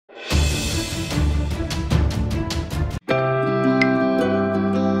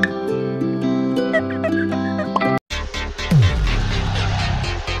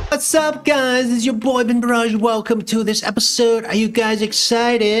What's up, guys? It's your boy BenBarrage. Welcome to this episode. Are you guys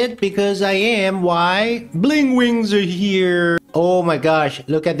excited? Because I am. Why? Bling Wings are here. Oh my gosh,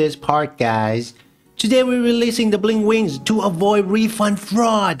 look at this part, guys. Today we're releasing the Bling Wings to avoid refund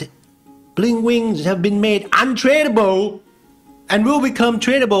fraud. Bling Wings have been made untradeable and will become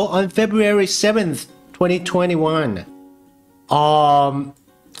tradable on February 7th, 2021.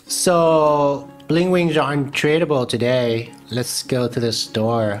 So Bling Wings are untradeable today. Let's go to the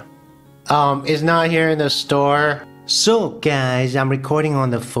store. It's not here in the store. So guys, I'm recording on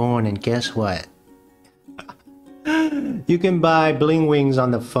the phone and guess what? You can buy Bling Wings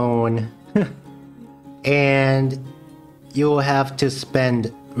on the phone and you'll have to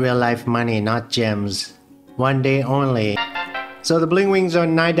spend real life money, not gems. One day only. So the Bling Wings are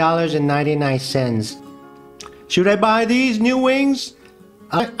 $9.99. Should I buy these new wings?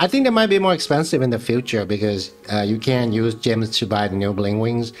 I think they might be more expensive in the future because you can't use gems to buy the new Bling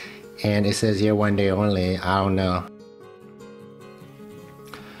Wings, and it says here one day only. I don't know.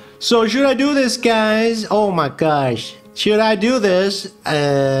 So should I do this, guys? Oh my gosh, should I do this?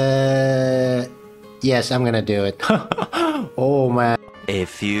 Yes, I'm gonna do it. Oh man. A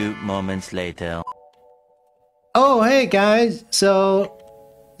few moments later. Oh hey guys, so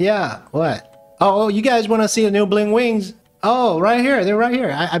yeah, what? Oh, you guys want to see the new Bling Wings? Oh, right here. They're right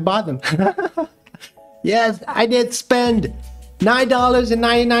here. I bought them. Yes, I did spend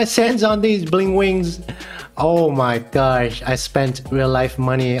 $9.99 on these Bling Wings. Oh my gosh, I spent real life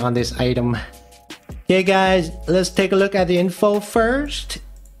money on this item. Okay guys, let's take a look at the info first.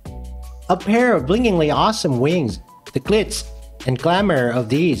 A pair of blingingly awesome wings. The glitz and glamour of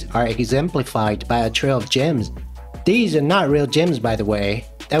these are exemplified by a trail of gems. These are not real gems, by the way.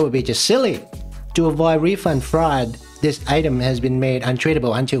 That would be just silly. To avoid refund fraud, this item has been made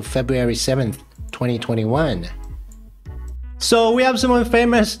untradeable until February 7th, 2021. So we have someone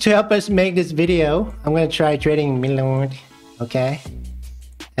famous to help us make this video. I'm gonna try trading Milord, okay?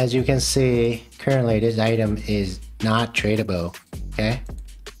 As you can see, currently this item is not tradable, okay?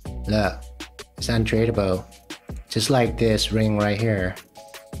 Look, it's untradeable. Just like this ring right here.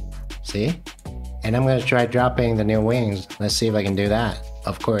 See? And I'm gonna try dropping the new wings. Let's see if I can do that.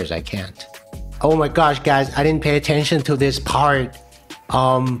 Of course I can't. Oh my gosh, guys, I didn't pay attention to this part.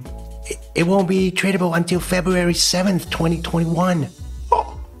 It won't be tradable until February 7th, 2021.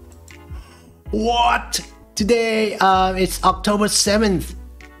 Oh. What? Today, it's October 7th,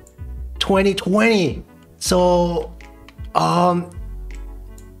 2020. So,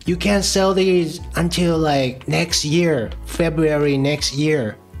 you can't sell these until like next year, February next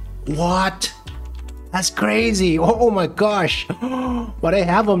year. What? That's crazy. Oh my gosh. But I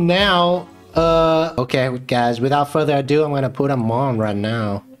have them now. Okay guys, without further ado, I'm gonna put them on right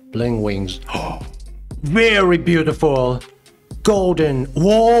now. Bling Wings. Very beautiful. Golden.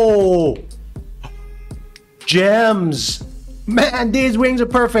 Whoa. Gems. Man, these wings are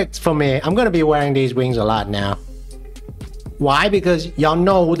perfect for me. I'm gonna be wearing these wings a lot now. Why? Because y'all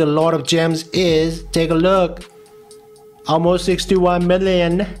know who the Lord of Gems is. Take a look. Almost 61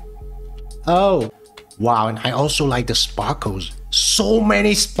 million. Oh. Wow, and I also like the sparkles. So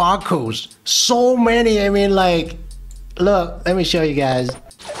many sparkles. So many. I mean, like, look, let me show you guys.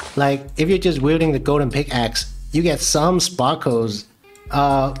 Like, if you're just wielding the golden pickaxe, you get some sparkles.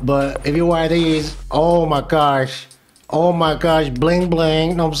 But if you wear these, oh my gosh. Oh my gosh, bling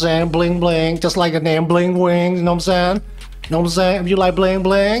bling, know what I'm saying? Bling bling, just like the name Bling Wings, know what I'm saying? Know what I'm saying? If you like bling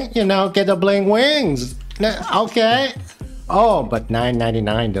bling, you know, get the Bling Wings. Okay. Oh, but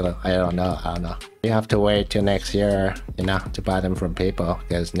 $9.99 though. I don't know. You have to wait till next year, you know, to buy them from people,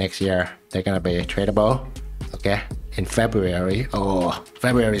 because next year they're gonna be tradable. Okay, in February. Oh,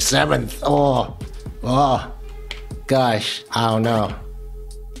 February 7th. Oh, gosh, I don't know.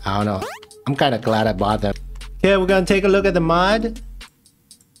 I'm kind of glad I bought them. Okay, we're gonna take a look at the mod.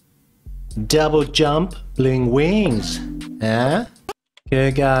 Double jump Bling Wings. Yeah. Okay,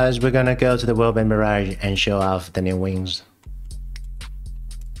 guys, we're gonna go to the World BenBarrage and show off the new wings.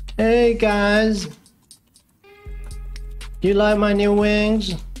 Hey guys, you like my new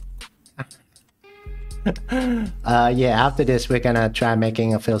wings? Yeah, after this we're gonna try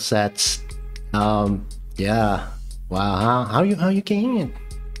making a few sets. Yeah. Wow, how you getting it?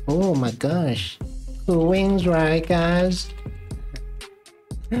 Oh my gosh. Cool wings, right guys?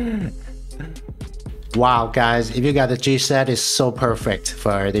 Wow guys, if you got the G set, it's so perfect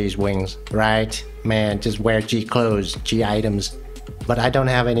for these wings, right? Man, just wear G clothes, G items. But I don't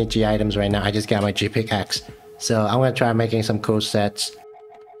have any G items right now. I just got my G pickaxe. So I'm gonna try making some cool sets.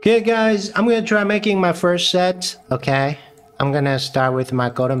 Okay guys, I'm gonna try making my first set. Okay, I'm gonna start with my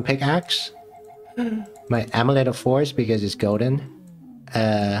golden pickaxe. My amulet of force because it's golden.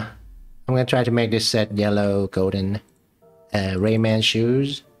 I'm gonna try to make this set yellow, golden. Rayman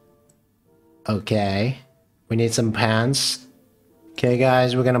shoes. Okay. We need some pants. Okay,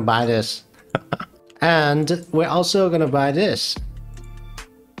 guys, we're gonna buy this. And we're also gonna buy this.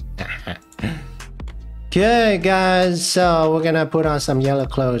 Okay, guys, so we're gonna put on some yellow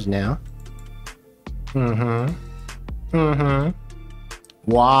clothes now.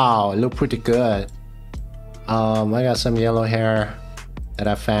 Wow, look pretty good. I got some yellow hair that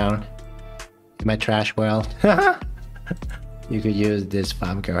I found in my trash world. You could use this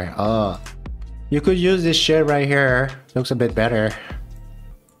farm girl hair. Oh, you could use this shirt right here. Looks a bit better.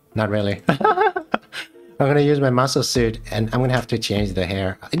 Not really. I'm gonna use my muscle suit and I'm gonna have to change the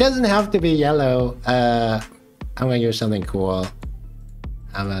hair. It doesn't have to be yellow. I'm gonna use something cool.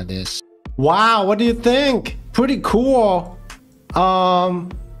 How about this? Wow, what do you think? Pretty cool. Yeah,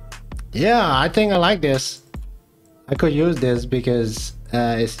 I think I like this. I could use this because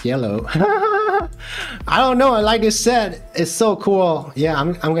it's yellow. I don't know, I like this set. It's so cool. Yeah,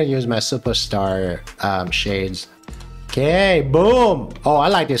 I'm gonna use my superstar shades. Okay, boom. Oh, I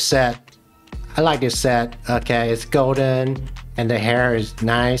like this set. I like this set. Okay, it's golden and the hair is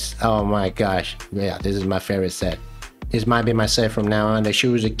nice. Oh my gosh. Yeah, this is my favorite set. This might be my set from now on. The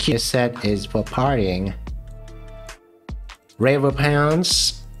shoes are cute. This set is for partying. Raver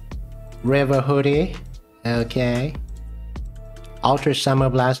pants. Raver hoodie. Okay. Ultra summer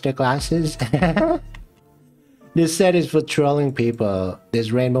blaster glasses. This set is for trolling people.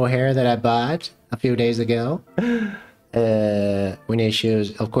 This rainbow hair that I bought a few days ago. We need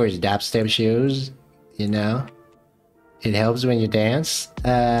shoes, of course, dubstep shoes, you know. It helps when you dance.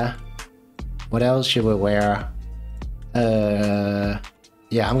 What else should we wear?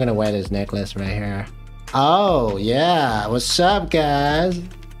 Yeah, I'm gonna wear this necklace right here. Oh, yeah, what's up, guys?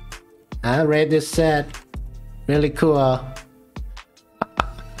 I read this set. Really cool.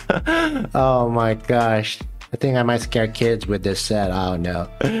 Oh my gosh. I think I might scare kids with this set. I don't know.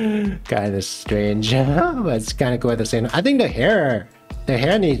 Kind of strange. But it's kind of cool at the same time. I think the hair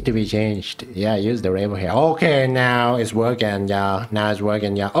needs to be changed. Yeah, use the rainbow hair. Okay, now it's working, y'all. Now it's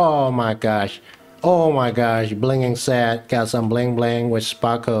working, y'all. Oh my gosh. Oh my gosh. Blinging set. Got some bling bling with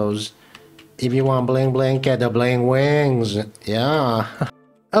sparkles. If you want bling bling, get the bling wings. Yeah.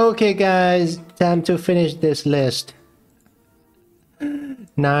 Okay, guys. Time to finish this list.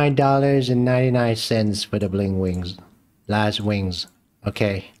 $9.99 for the bling wings. Last wings.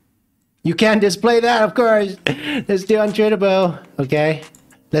 Okay. You can't display that, of course. It's still untradeable. Okay.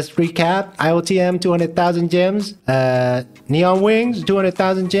 Let's recap. IOTM 200,000 gems. Neon wings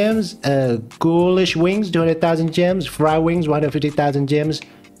 200,000 gems. Ghoulish wings 200,000 gems. Fry wings 150,000 gems.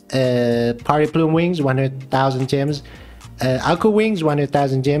 Party plume wings 100,000 gems. Aqua wings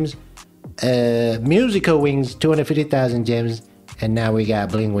 100,000 gems. Musical wings 250,000 gems. And now we got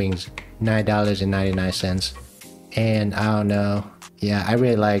bling wings, $9.99. And I don't know. Yeah, I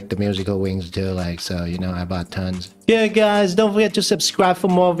really like the musical wings too, like, so, you know, I bought tons. Yeah, guys, don't forget to subscribe for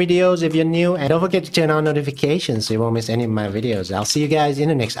more videos if you're new. And don't forget to turn on notifications so you won't miss any of my videos. I'll see you guys in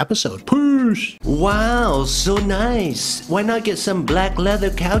the next episode. Peace! Wow, so nice. Why not get some black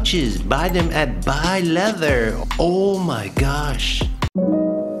leather couches? Buy them at Buy Leather. Oh my gosh.